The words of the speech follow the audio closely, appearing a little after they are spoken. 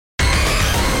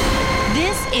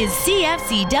is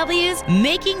CFCW's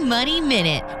Making Money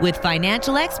Minute with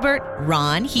financial expert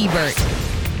Ron Hebert.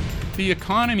 The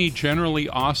economy generally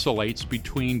oscillates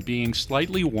between being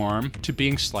slightly warm to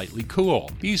being slightly cool.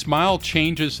 These mild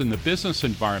changes in the business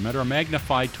environment are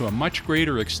magnified to a much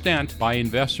greater extent by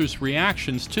investors'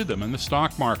 reactions to them in the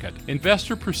stock market.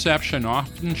 Investor perception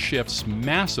often shifts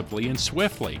massively and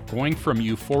swiftly, going from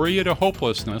euphoria to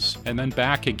hopelessness and then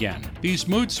back again. These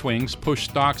mood swings push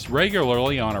stocks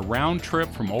regularly on a round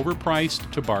trip from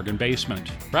overpriced to bargain basement.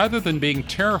 Rather than being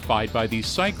terrified by these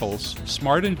cycles,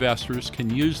 smart investors can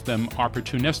use them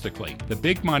opportunistically. The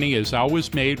big money is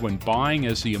always made when buying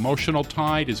as the emotional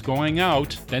tide is going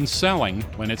out, then selling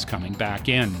when it's coming back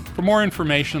in. For more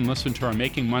information, listen to our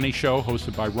Making Money show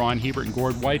hosted by Ron Hebert and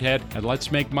Gord Whitehead at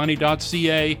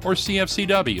letsmakemoney.ca or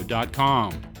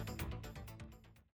cfcw.com.